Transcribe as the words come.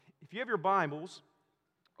If you have your Bibles,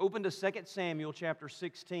 open to 2 Samuel chapter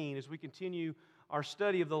 16 as we continue our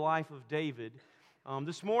study of the life of David.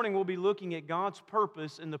 This morning we'll be looking at God's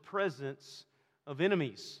purpose in the presence of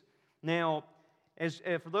enemies. Now,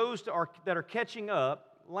 for those that are catching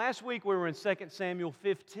up, last week we were in 2 Samuel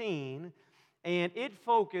 15, and it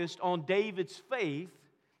focused on David's faith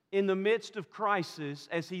in the midst of crisis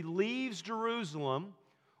as he leaves Jerusalem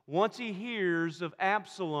once he hears of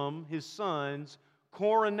Absalom, his son's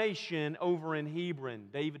coronation over in Hebron.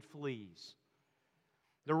 David flees.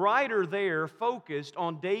 The writer there focused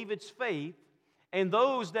on David's faith and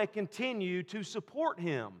those that continue to support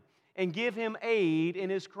him and give him aid in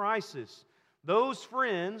his crisis. Those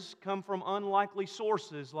friends come from unlikely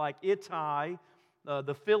sources like Ittai,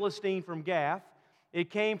 the Philistine from Gath. It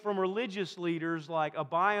came from religious leaders like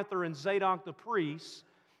Abiathar and Zadok the priests,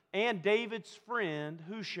 and David's friend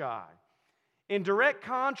Hushai. In direct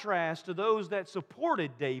contrast to those that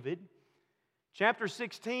supported David, chapter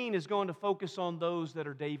 16 is going to focus on those that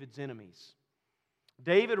are David's enemies.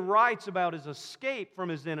 David writes about his escape from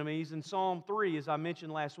his enemies in Psalm 3, as I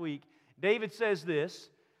mentioned last week. David says this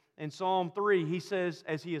in Psalm 3, he says,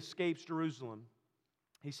 as he escapes Jerusalem,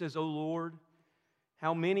 he says, "O Lord,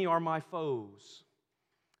 how many are my foes?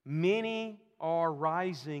 Many are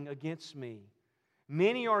rising against me.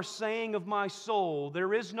 Many are saying of my soul,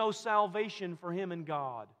 there is no salvation for him in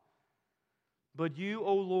God. But you,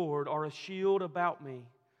 O Lord, are a shield about me,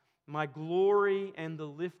 my glory and the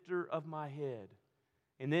lifter of my head."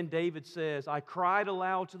 And then David says, "I cried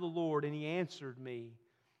aloud to the Lord, and He answered me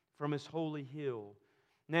from His holy hill."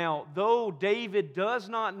 Now, though David does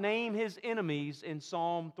not name his enemies in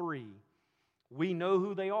Psalm 3, we know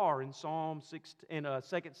who they are in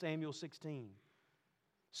 2 Samuel 16.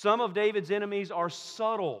 Some of David's enemies are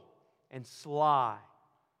subtle and sly.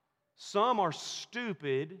 Some are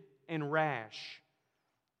stupid and rash.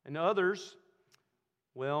 And others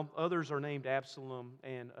are named Absalom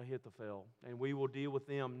and Ahithophel, and we will deal with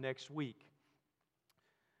them next week.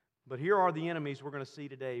 But here are the enemies we're going to see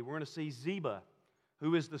today. We're going to see Ziba,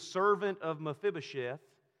 who is the servant of Mephibosheth,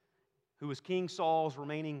 who was King Saul's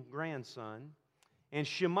remaining grandson, and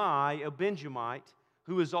Shimei, a Benjamite,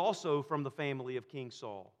 who is also from the family of King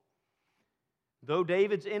Saul. Though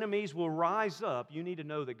David's enemies will rise up, you need to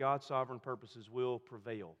know that God's sovereign purposes will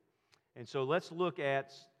prevail. And so let's look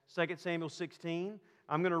at 2 Samuel 16.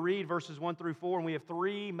 I'm going to read verses 1 through 4, and we have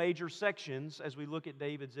three major sections as we look at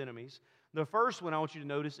David's enemies. The first one I want you to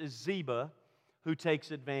notice is Ziba, who takes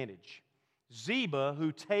advantage. Ziba,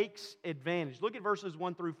 who takes advantage. Look at verses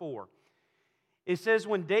 1 through 4. It says,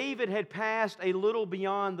 when David had passed a little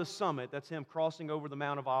beyond the summit, that's him crossing over the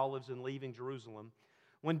Mount of Olives and leaving Jerusalem.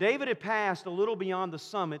 When David had passed a little beyond the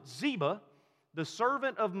summit, Ziba, the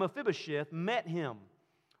servant of Mephibosheth, met him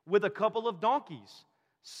with a couple of donkeys,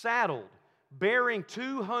 saddled, bearing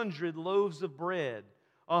 200 loaves of bread,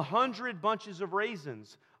 100 bunches of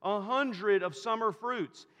raisins, 100 of summer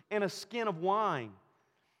fruits, and a skin of wine.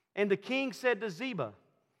 And the king said to Ziba,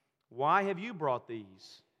 "Why have you brought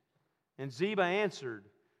these?" And Ziba answered,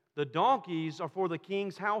 "The donkeys are for the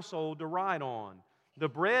king's household to ride on, the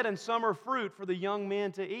bread and summer fruit for the young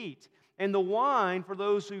men to eat, and the wine for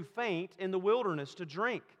those who faint in the wilderness to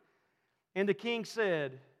drink." And the king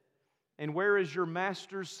said, "And where is your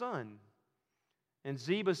master's son?" And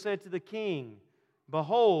Ziba said to the king,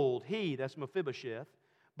 "Behold, he," that's Mephibosheth,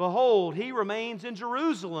 "behold, he remains in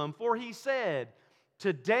Jerusalem, for he said,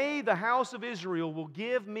 'Today the house of Israel will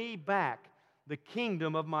give me back the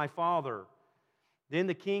kingdom of my father.'" Then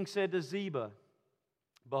the king said to Ziba,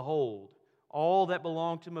 "Behold, all that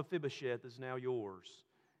belonged to Mephibosheth is now yours."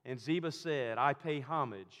 And Ziba said, "I pay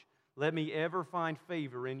homage. Let me ever find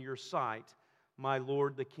favor in your sight, my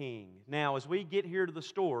lord the king." Now, as we get here to the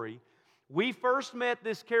story, we first met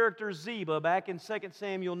this character Ziba back in 2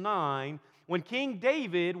 Samuel 9 when King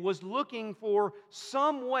David was looking for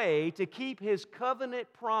some way to keep his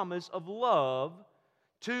covenant promise of love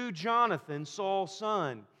to Jonathan, Saul's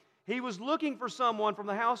son. He was looking for someone from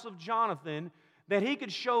the house of Jonathan that he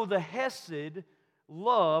could show the hesed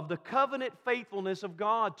love, the covenant faithfulness of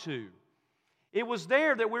God to. It was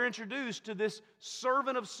there that we're introduced to this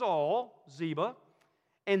servant of Saul, Ziba,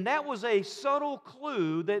 and that was a subtle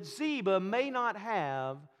clue that Ziba may not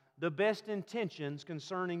have the best intentions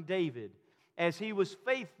concerning David, as he was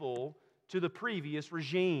faithful to the previous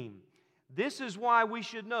regime. This is why we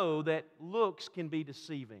should know that looks can be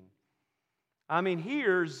deceiving. I mean,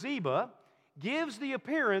 here Ziba gives the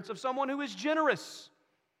appearance of someone who is generous.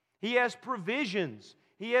 He has provisions.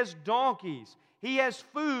 He has donkeys. He has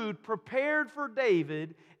food prepared for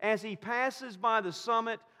David as he passes by the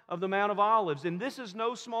summit of the Mount of Olives. And this is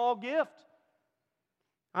no small gift.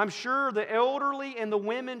 I'm sure the elderly and the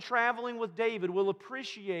women traveling with David will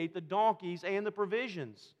appreciate the donkeys and the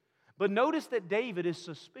provisions. But notice that David is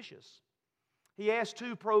suspicious. He asks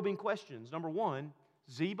two probing questions. Number one,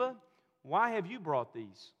 Ziba, why have you brought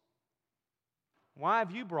these? Why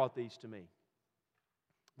have you brought these to me?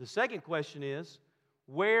 The second question is,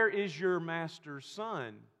 where is your master's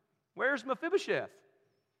son? Where's Mephibosheth?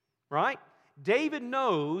 Right? David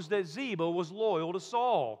knows that Ziba was loyal to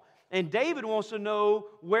Saul. And David wants to know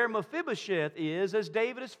where Mephibosheth is as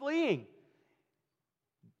David is fleeing.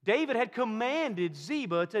 David had commanded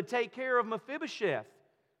Ziba to take care of Mephibosheth.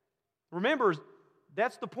 Remember,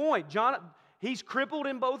 that's the point. He's crippled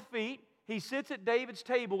in both feet. He sits at David's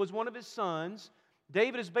table as one of his sons.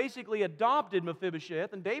 David has basically adopted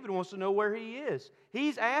Mephibosheth, and David wants to know where he is.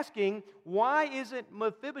 He's asking, why isn't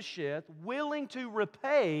Mephibosheth willing to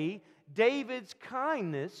repay David's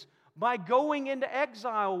kindness by going into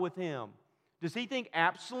exile with him? Does he think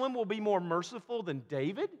Absalom will be more merciful than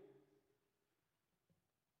David?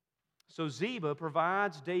 So Ziba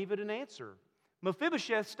provides David an answer.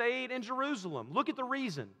 Mephibosheth stayed in Jerusalem. Look at the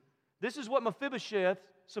reason. This is what Mephibosheth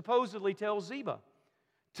supposedly tells Ziba.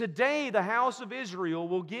 Today the house of Israel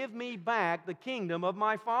will give me back the kingdom of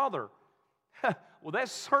my father. Well,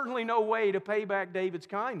 that's certainly no way to pay back David's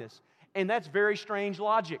kindness. And that's very strange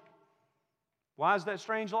logic. Why is that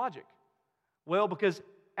strange logic? Well, because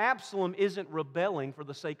Absalom isn't rebelling for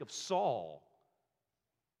the sake of Saul.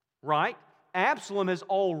 Right? Absalom has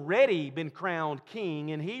already been crowned king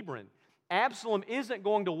in Hebron. Absalom isn't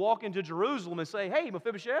going to walk into Jerusalem and say, hey,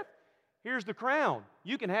 Mephibosheth, here's the crown.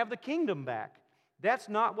 You can have the kingdom back. That's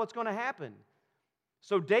not what's going to happen.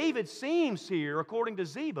 So David seems here, according to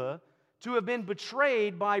Ziba, to have been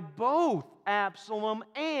betrayed by both Absalom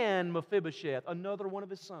and Mephibosheth, another one of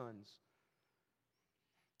his sons.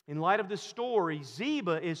 In light of this story,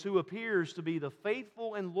 Ziba is who appears to be the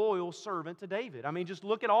faithful and loyal servant to David. I mean, just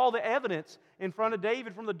look at all the evidence in front of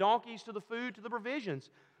David, from the donkeys to the food to the provisions.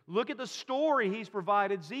 Look at the story he's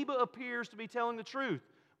provided. Ziba appears to be telling the truth,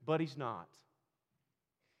 but he's not.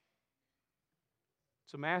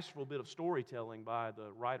 It's a masterful bit of storytelling by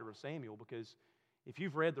the writer of Samuel, because if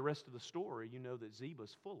you've read the rest of the story, you know that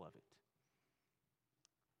Ziba's full of it.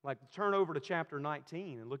 Like, turn over to chapter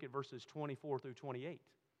 19 and look at verses 24 through 28.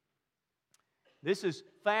 This is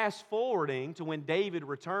fast forwarding to when David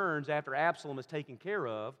returns after Absalom is taken care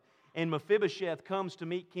of, and Mephibosheth comes to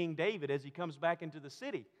meet King David as he comes back into the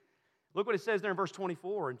city. Look what it says there in verse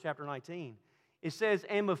 24 in chapter 19. It says,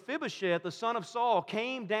 and Mephibosheth, the son of Saul,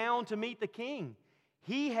 came down to meet the king.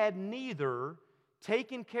 He had neither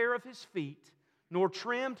taken care of his feet, nor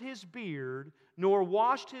trimmed his beard, nor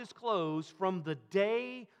washed his clothes from the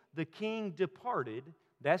day the king departed.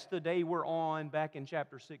 That's the day we're on back in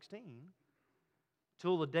chapter 16.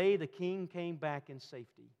 Till the day the king came back in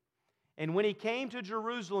safety. And when he came to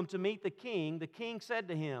Jerusalem to meet the king said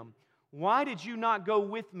to him, why did you not go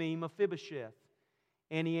with me, Mephibosheth?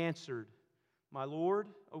 And he answered, my lord,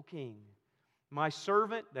 O king, my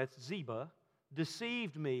servant, that's Ziba,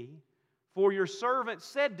 deceived me, for your servant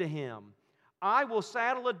said to him, I will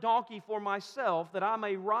saddle a donkey for myself, that I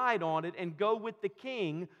may ride on it and go with the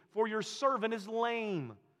king, for your servant is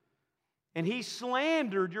lame. And he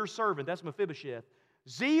slandered your servant, that's Mephibosheth.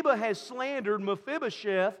 Ziba has slandered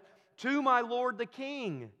Mephibosheth to my lord the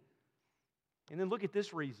king. And then look at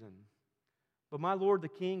this reason. But my lord the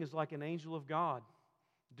king is like an angel of God.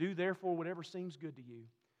 Do therefore whatever seems good to you.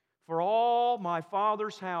 For all my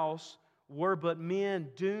father's house were but men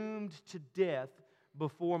doomed to death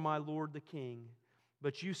before my lord the king.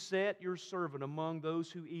 But you set your servant among those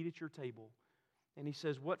who eat at your table. And he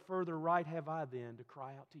says, what further right have I then to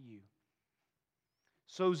cry out to you?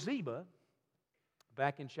 So Ziba,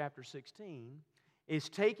 back in chapter 16, is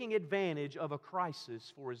taking advantage of a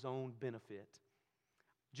crisis for his own benefit.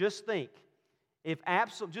 Just think, if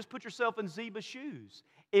Absalom, just put yourself in Ziba's shoes.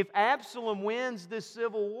 If Absalom wins this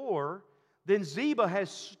civil war, then Ziba has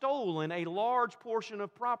stolen a large portion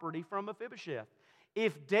of property from Mephibosheth.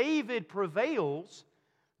 If David prevails,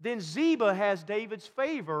 then Ziba has David's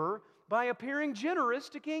favor by appearing generous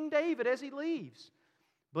to King David as he leaves.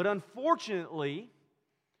 But unfortunately,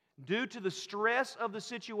 due to the stress of the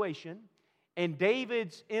situation and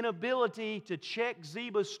David's inability to check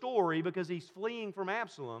Ziba's story because he's fleeing from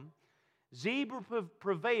Absalom, Ziba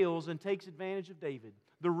prevails and takes advantage of David.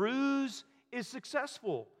 The ruse is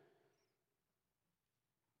successful.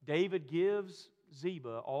 David gives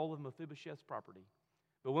Ziba all of Mephibosheth's property.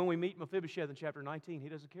 But when we meet Mephibosheth in chapter 19, he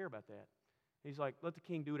doesn't care about that. He's like, let the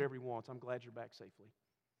king do whatever he wants. I'm glad you're back safely.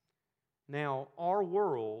 Now, our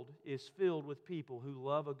world is filled with people who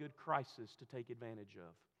love a good crisis to take advantage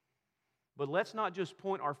of. But let's not just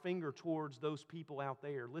point our finger towards those people out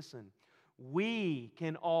there. Listen, we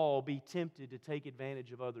can all be tempted to take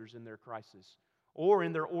advantage of others in their crisis or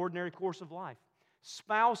in their ordinary course of life.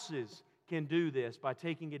 Spouses can do this by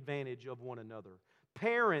taking advantage of one another.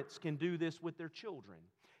 Parents can do this with their children.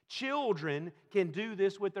 Children can do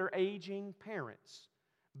this with their aging parents.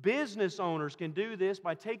 Business owners can do this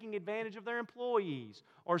by taking advantage of their employees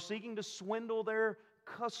or seeking to swindle their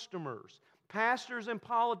customers. Pastors and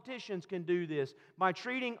politicians can do this by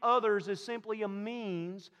treating others as simply a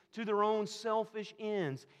means to their own selfish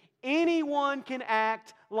ends. Anyone can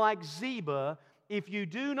act like Ziba if you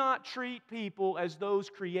do not treat people as those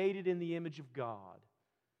created in the image of God.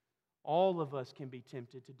 All of us can be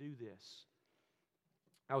tempted to do this.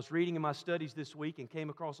 I was reading in my studies this week and came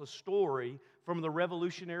across a story from the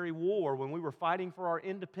Revolutionary War when we were fighting for our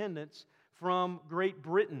independence from Great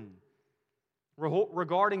Britain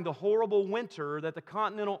regarding the horrible winter that the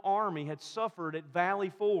Continental Army had suffered at Valley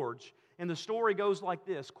Forge. And the story goes like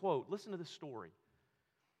this, quote, listen to this story.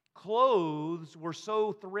 Clothes were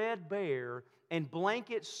so threadbare and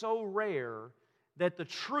blankets so rare that the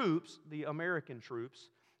troops, the American troops,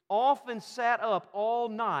 often sat up all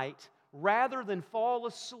night rather than fall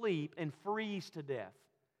asleep and freeze to death.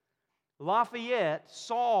 Lafayette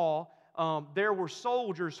saw there were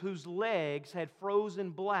soldiers whose legs had frozen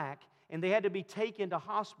black and they had to be taken to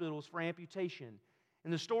hospitals for amputation.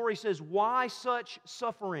 And the story says, why such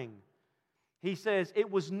suffering? He says,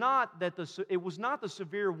 it was not the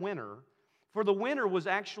severe winter, for the winter was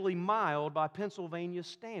actually mild by Pennsylvania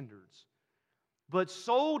standards. But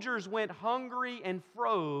soldiers went hungry and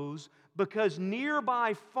froze because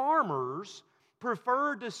nearby farmers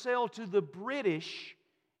preferred to sell to the British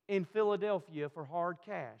in Philadelphia for hard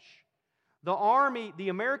cash. The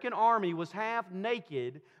American army was half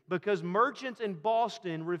naked because merchants in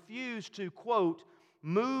Boston refused to, quote,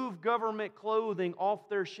 move government clothing off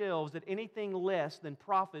their shelves at anything less than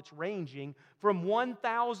profits ranging from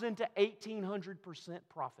 1,000 to 1,800%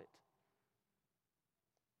 profit.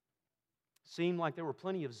 Seemed like there were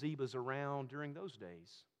plenty of Zibas around during those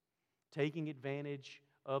days, taking advantage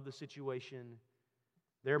of the situation.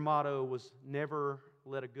 Their motto was, never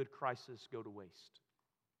let a good crisis go to waste.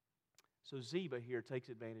 So Ziba here takes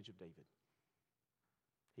advantage of David.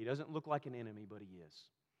 He doesn't look like an enemy, but he is.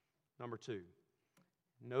 Number two,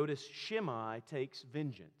 notice Shimei takes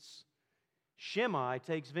vengeance. Shimei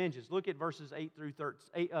takes vengeance. Look at verses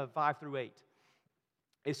 5 through 8.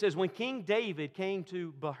 It says, when King David came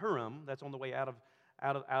to Bahurim, that's on the way out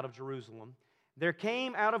of Jerusalem, there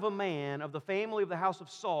came out of a man of the family of the house of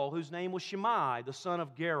Saul, whose name was Shimei, the son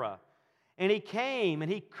of Gera. And he came and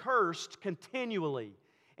he cursed continually.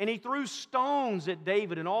 And he threw stones at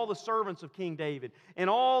David and all the servants of King David. And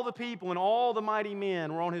all the people and all the mighty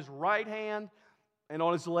men were on his right hand and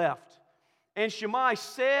on his left. And Shimei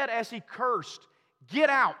said as he cursed, get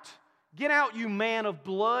out, you man of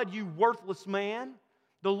blood, you worthless man.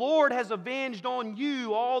 The Lord has avenged on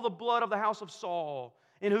you all the blood of the house of Saul,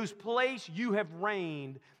 in whose place you have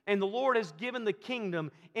reigned. And the Lord has given the kingdom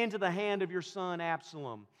into the hand of your son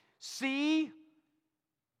Absalom. See,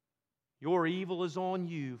 your evil is on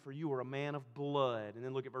you, for you are a man of blood. And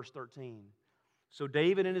then look at verse 13. So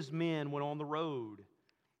David and his men went on the road,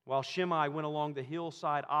 while Shimei went along the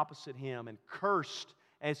hillside opposite him and cursed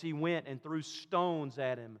as he went and threw stones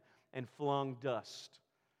at him and flung dust.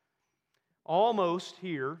 Almost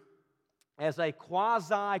here, as a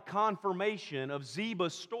quasi-confirmation of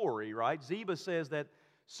Ziba's story, right? Ziba says that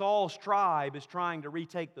Saul's tribe is trying to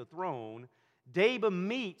retake the throne. David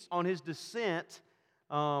meets on his descent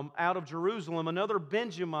out of Jerusalem another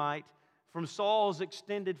Benjamite from Saul's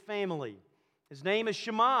extended family. His name is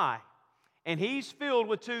Shimei, and he's filled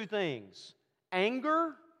with two things,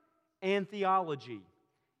 anger and theology.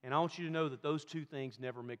 And I want you to know that those two things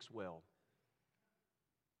never mix well.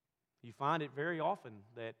 You find it very often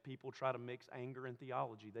that people try to mix anger and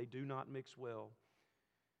theology. They do not mix well.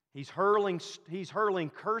 He's hurling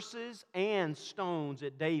curses and stones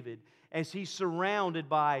at David as he's surrounded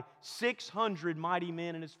by 600 mighty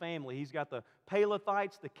men in his family. He's got the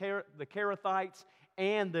Pelethites, the Kerethites,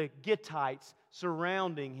 and the Gittites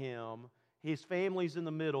surrounding him. His family's in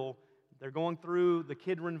the middle. They're going through the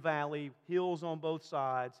Kidron Valley, hills on both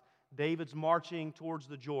sides. David's marching towards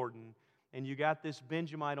the Jordan. And you got this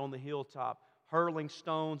Benjamite on the hilltop hurling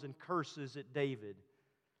stones and curses at David.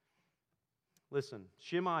 Listen,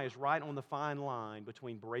 Shimei is right on the fine line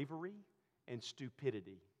between bravery and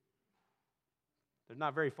stupidity. They're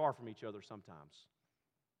not very far from each other sometimes.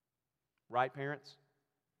 Right, parents?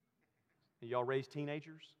 Y'all raise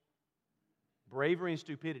teenagers? Bravery and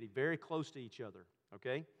stupidity, very close to each other,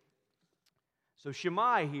 okay? So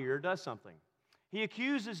Shimei here does something. He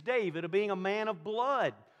accuses David of being a man of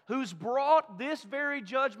blood who's brought this very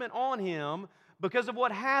judgment on him because of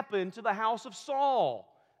what happened to the house of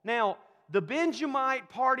Saul. Now, the Benjamite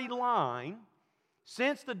party line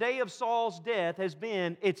since the day of Saul's death has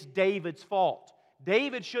been, it's David's fault.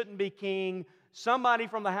 David shouldn't be king. Somebody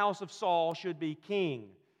from the house of Saul should be king.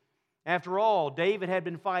 After all, David had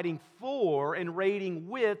been fighting for and raiding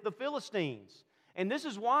with the Philistines. And this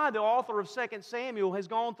is why the author of 2 Samuel has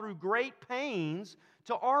gone through great pains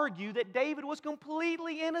to argue that David was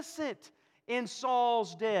completely innocent in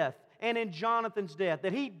Saul's death and in Jonathan's death,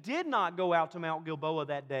 that he did not go out to Mount Gilboa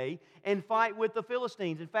that day and fight with the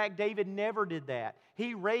Philistines. In fact, David never did that.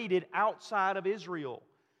 He raided outside of Israel.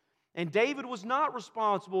 And David was not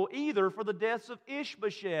responsible either for the deaths of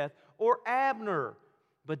Ishbosheth or Abner.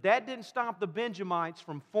 But that didn't stop the Benjamites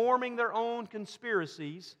from forming their own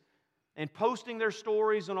conspiracies and posting their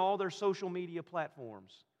stories on all their social media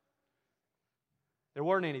platforms. There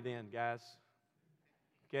weren't any then, guys.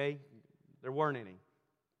 Okay? There weren't any.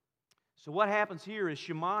 So what happens here is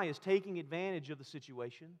Shimei is taking advantage of the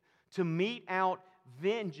situation to mete out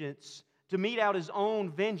vengeance, to mete out his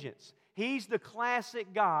own vengeance. He's the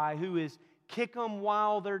classic guy who is kick them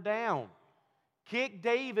while they're down. Kick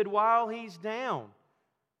David while he's down.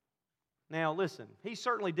 Now listen, he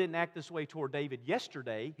certainly didn't act this way toward David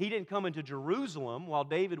yesterday. He didn't come into Jerusalem while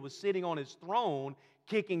David was sitting on his throne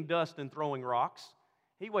kicking dust and throwing rocks.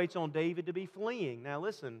 He waits on David to be fleeing. Now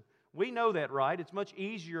listen, we know that, right? It's much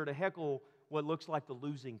easier to heckle what looks like the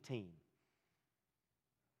losing team.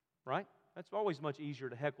 Right? That's always much easier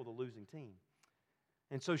to heckle the losing team.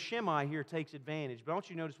 And so Shimei here takes advantage. But I want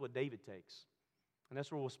you to notice what David takes. And that's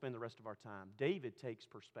where we'll spend the rest of our time. David takes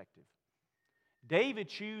perspective. David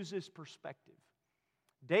chooses perspective.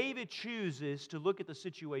 David chooses to look at the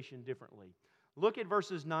situation differently. Look at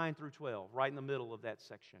verses 9 through 12, right in the middle of that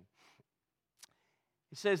section.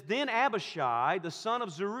 It says, Then Abishai, the son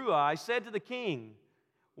of Zeruiah, said to the king,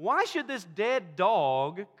 Why should this dead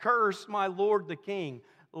dog curse my lord the king?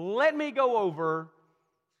 Let me go over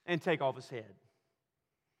and take off his head.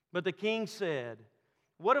 But the king said,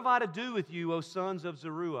 What have I to do with you, O sons of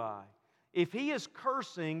Zeruiah? If he is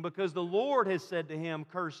cursing because the Lord has said to him,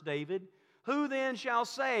 Curse David, who then shall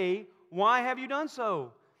say, Why have you done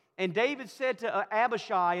so? And David said to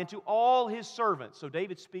Abishai and to all his servants, so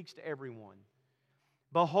David speaks to everyone,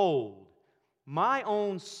 Behold, my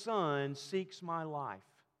own son seeks my life.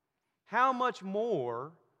 How much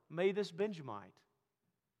more may this Benjamite?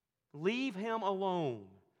 Leave him alone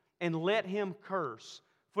and let him curse,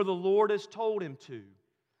 for the Lord has told him to.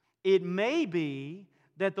 It may be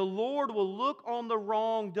that the Lord will look on the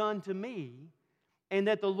wrong done to me, and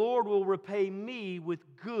that the Lord will repay me with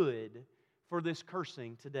good for this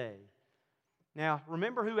cursing today. Now,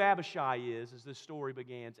 remember who Abishai is as this story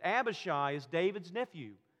begins. Abishai is David's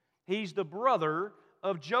nephew. He's the brother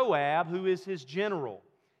of Joab, who is his general.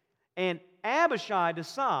 And Abishai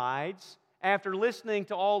decides, after listening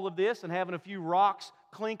to all of this and having a few rocks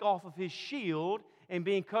clink off of his shield and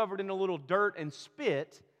being covered in a little dirt and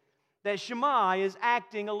spit, that Shimei is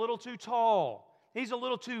acting a little too tall. He's a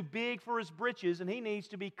little too big for his britches, and he needs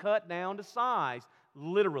to be cut down to size,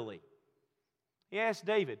 literally. He asked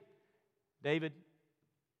David, David,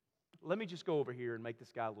 let me just go over here and make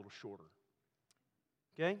this guy a little shorter.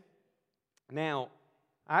 Okay? Now,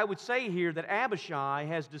 I would say here that Abishai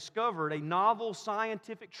has discovered a novel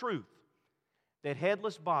scientific truth that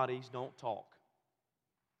headless bodies don't talk.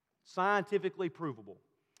 Scientifically provable.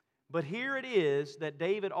 But here it is that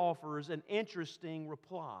David offers an interesting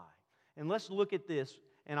reply. And let's look at this,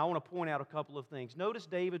 and I want to point out a couple of things. Notice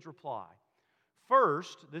David's reply.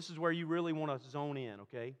 First, this is where you really want to zone in,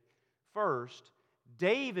 okay? First,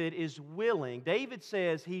 David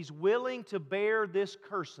says he's willing to bear this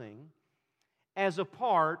cursing as a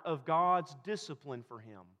part of God's discipline for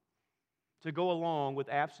him, to go along with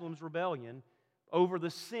Absalom's rebellion over the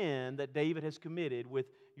sin that David has committed with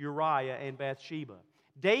Uriah and Bathsheba.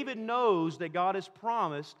 David knows that God has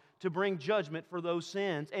promised to bring judgment for those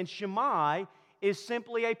sins, and Shimei is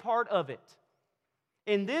simply a part of it.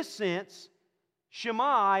 In this sense,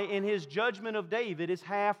 Shimei, in his judgment of David, is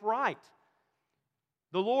half right.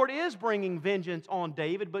 The Lord is bringing vengeance on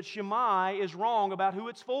David, but Shimei is wrong about who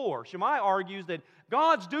it's for. Shimei argues that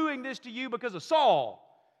God's doing this to you because of Saul.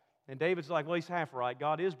 And David's like, well, he's half right.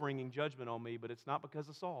 God is bringing judgment on me, but it's not because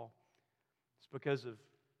of Saul. It's because of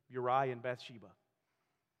Uriah and Bathsheba.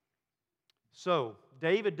 So,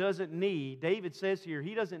 David says here,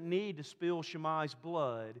 he doesn't need to spill Shimei's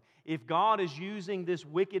blood if God is using this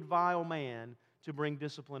wicked, vile man to bring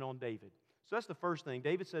discipline on David. So that's the first thing.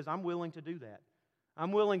 David says, I'm willing to do that.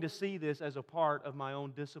 I'm willing to see this as a part of my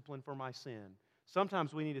own discipline for my sin.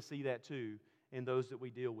 Sometimes we need to see that too in those that we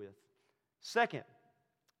deal with. Second,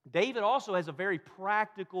 David also has a very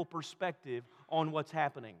practical perspective on what's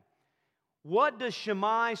happening. What does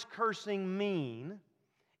Shimei's cursing mean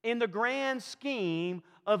in the grand scheme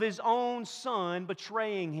of his own son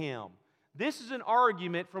betraying him? This is an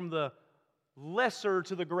argument from the lesser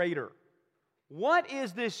to the greater. What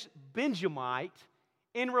is this Benjamite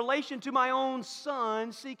in relation to my own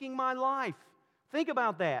son seeking my life? Think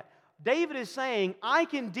about that. David is saying, I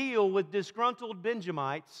can deal with disgruntled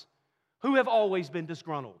Benjamites who have always been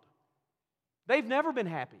disgruntled. They've never been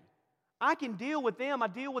happy. I can deal with them. I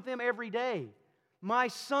deal with them every day. My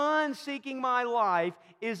son seeking my life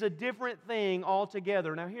is a different thing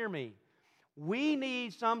altogether. Now hear me. We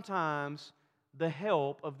need sometimes the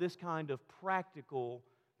help of this kind of practical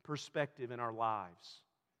perspective in our lives.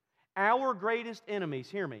 Our greatest enemies,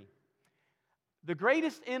 hear me, the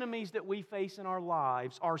greatest enemies that we face in our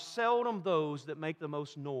lives are seldom those that make the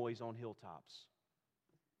most noise on hilltops.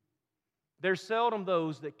 They're seldom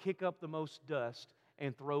those that kick up the most dust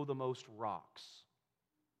and throw the most rocks.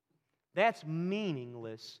 That's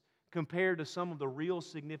meaningless compared to some of the real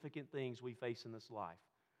significant things we face in this life.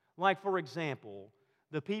 Like, for example,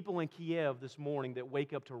 the people in Kiev this morning that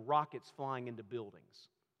wake up to rockets flying into buildings.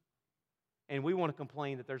 And we want to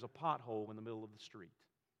complain that there's a pothole in the middle of the street.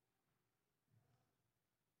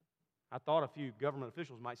 I thought a few government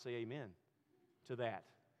officials might say amen to that.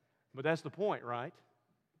 But that's the point, right?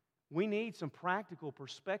 We need some practical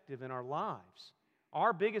perspective in our lives.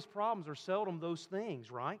 Our biggest problems are seldom those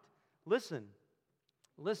things, right? Listen.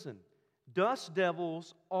 Dust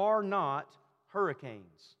devils are not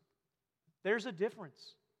hurricanes. There's a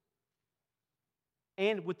difference.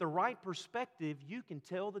 And with the right perspective, you can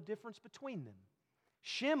tell the difference between them.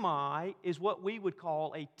 Shimei is what we would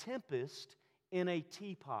call a tempest in a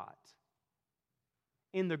teapot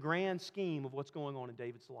in the grand scheme of what's going on in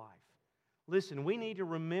David's life. Listen, we need to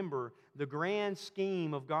remember the grand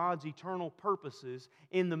scheme of God's eternal purposes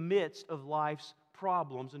in the midst of life's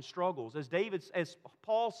problems and struggles. As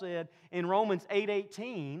Paul said in Romans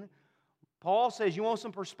 8:18, Paul says, you want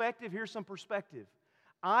some perspective? Here's some perspective.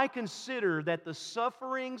 I consider that the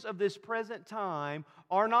sufferings of this present time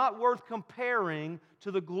are not worth comparing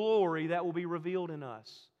to the glory that will be revealed in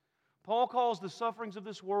us. Paul calls the sufferings of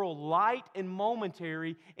this world light and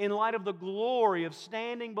momentary in light of the glory of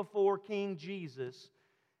standing before King Jesus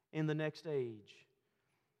in the next age.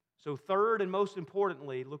 So third and most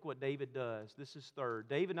importantly, look what David does. This is third.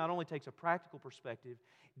 David not only takes a practical perspective,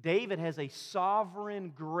 David has a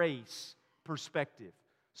sovereign grace perspective.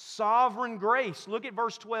 Sovereign grace. Look at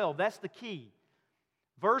verse 12. That's the key.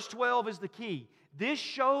 Verse 12 is the key. This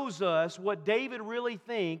shows us what David really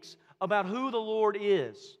thinks about who the Lord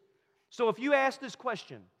is. So if you ask this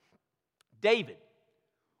question, David,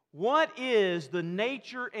 what is the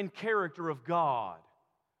nature and character of God?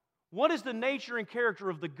 What is the nature and character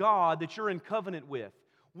of the God that you're in covenant with?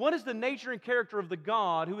 What is the nature and character of the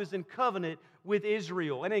God who is in covenant with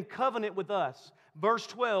Israel and in covenant with us? Verse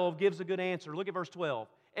 12 gives a good answer. Look at verse 12.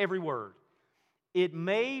 Every word. It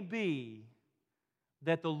may be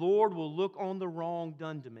that the Lord will look on the wrong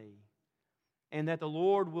done to me, and that the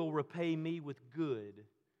Lord will repay me with good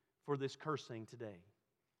for this cursing today.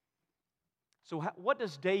 So what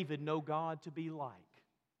does David know God to be like?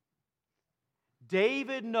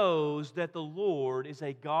 David knows that the Lord is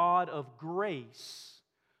a God of grace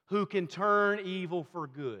who can turn evil for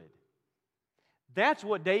good. That's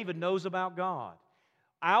what David knows about God.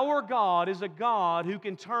 Our God is a God who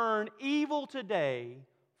can turn evil today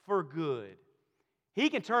for good. He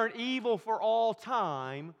can turn evil for all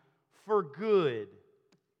time for good.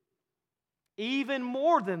 Even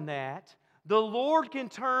more than that, the Lord can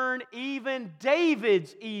turn even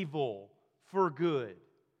David's evil for good.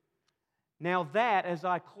 Now that, as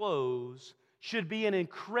I close, should be an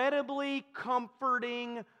incredibly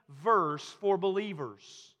comforting verse for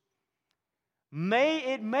believers.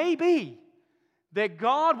 It may be that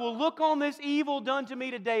God will look on this evil done to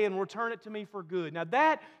me today and return it to me for good. Now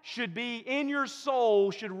that should be in your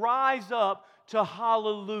soul, should rise up to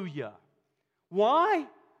hallelujah. Why?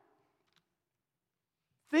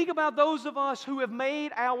 Think about those of us who have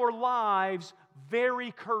made our lives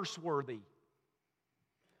very curse-worthy.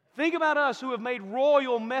 Think about us who have made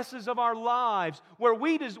royal messes of our lives where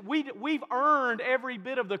we've earned every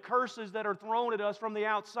bit of the curses that are thrown at us from the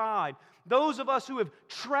outside. Those of us who have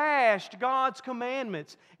trashed God's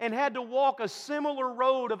commandments and had to walk a similar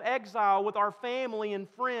road of exile with our family and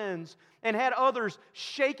friends and had others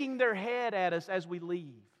shaking their head at us as we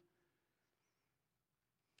leave.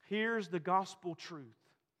 Here's the gospel truth.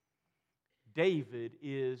 David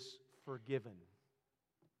is forgiven.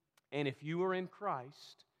 And if you are in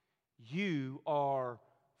Christ, you are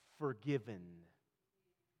forgiven.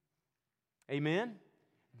 Amen?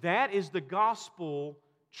 That is the gospel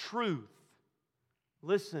truth.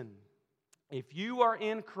 Listen, if you are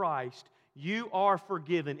in Christ, you are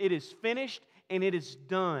forgiven. It is finished and it is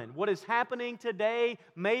done. What is happening today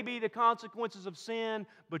may be the consequences of sin,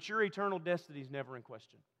 but your eternal destiny is never in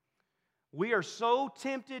question. We are so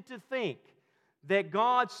tempted to think that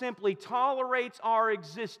God simply tolerates our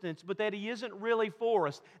existence, but that He isn't really for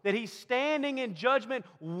us. That He's standing in judgment,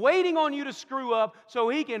 waiting on you to screw up so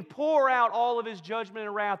He can pour out all of His judgment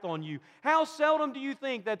and wrath on you. How seldom do you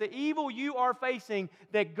think that the evil you are facing,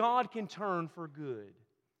 that God can turn for good?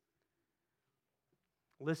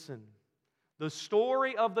 Listen, the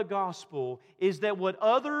story of the gospel is that what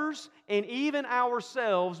others and even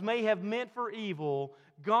ourselves may have meant for evil,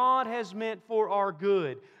 God has meant for our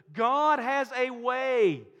good. God has a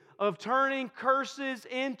way of turning curses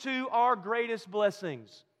into our greatest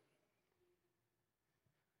blessings.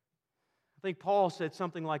 I think Paul said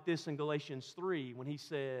something like this in Galatians 3 when he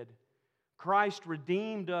said, Christ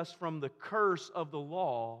redeemed us from the curse of the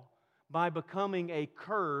law by becoming a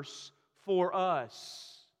curse for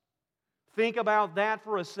us. Think about that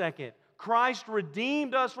for a second. Christ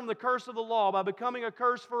redeemed us from the curse of the law by becoming a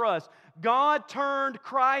curse for us. God turned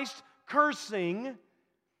Christ's cursing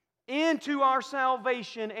into our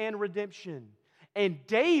salvation and redemption. And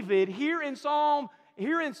David, here in 2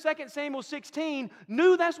 Samuel 16,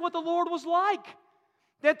 knew that's what the Lord was like.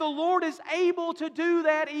 That the Lord is able to do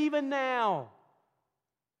that even now.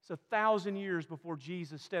 It's 1,000 years before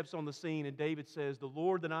Jesus steps on the scene and David says, the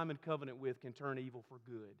Lord that I'm in covenant with can turn evil for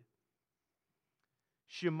good.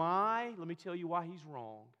 Shimei, let me tell you why he's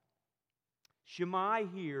wrong. Shimei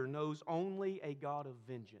here knows only a God of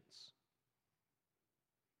vengeance.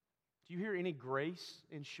 Do you hear any grace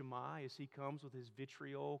in Shimei as he comes with his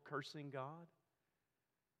vitriol cursing God?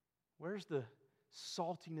 Where's the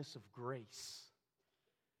saltiness of grace?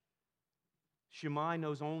 Shimei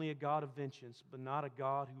knows only a God of vengeance, but not a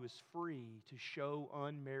God who is free to show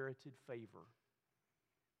unmerited favor.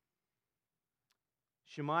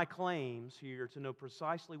 Shimei claims here to know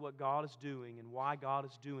precisely what God is doing and why God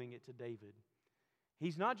is doing it to David.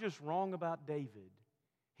 He's not just wrong about David.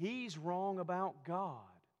 He's wrong about God.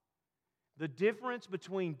 The difference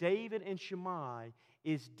between David and Shimei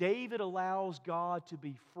is David allows God to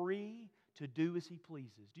be free to do as He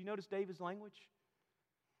pleases. Do you notice David's language?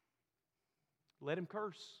 Let him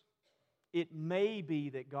curse. It may be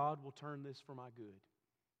that God will turn this for my good.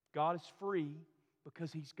 God is free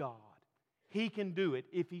because He's God. He can do it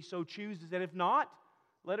if He so chooses. And if not,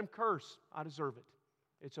 let him curse. I deserve it.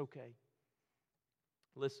 It's okay.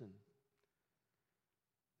 Listen.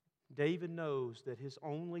 David knows that his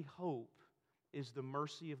only hope is the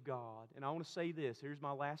mercy of God. And I want to say this. Here's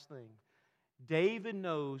my last thing. David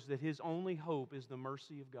knows that his only hope is the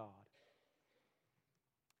mercy of God.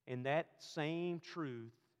 And that same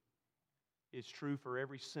truth is true for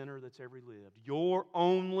every sinner that's ever lived. Your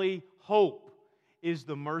only hope is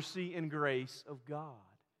the mercy and grace of God.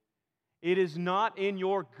 It is not in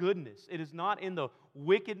your goodness. It is not in the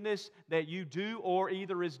wickedness that you do or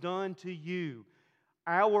either is done to you.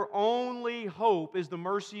 Our only hope is the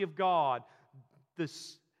mercy of God.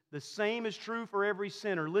 The same is true for every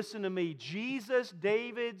sinner. Listen to me. Jesus,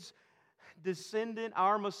 David's descendant,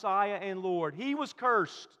 our Messiah and Lord, He was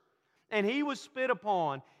cursed and He was spit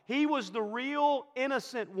upon. He was the real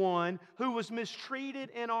innocent one who was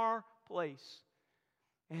mistreated in our place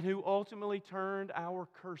and who ultimately turned our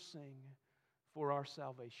cursing for our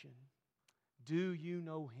salvation. Do you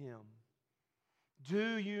know Him?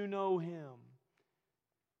 Do you know Him?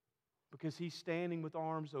 Because He's standing with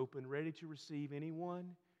arms open, ready to receive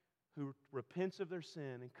anyone who repents of their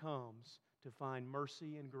sin and comes to find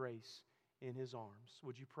mercy and grace in His arms.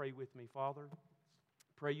 Would you pray with me, Father?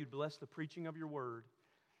 Pray You'd bless the preaching of Your Word.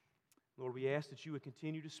 Lord, we ask that You would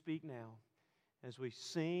continue to speak now as we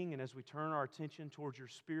sing and as we turn our attention towards Your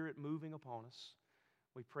Spirit moving upon us.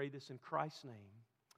 We pray this in Christ's name.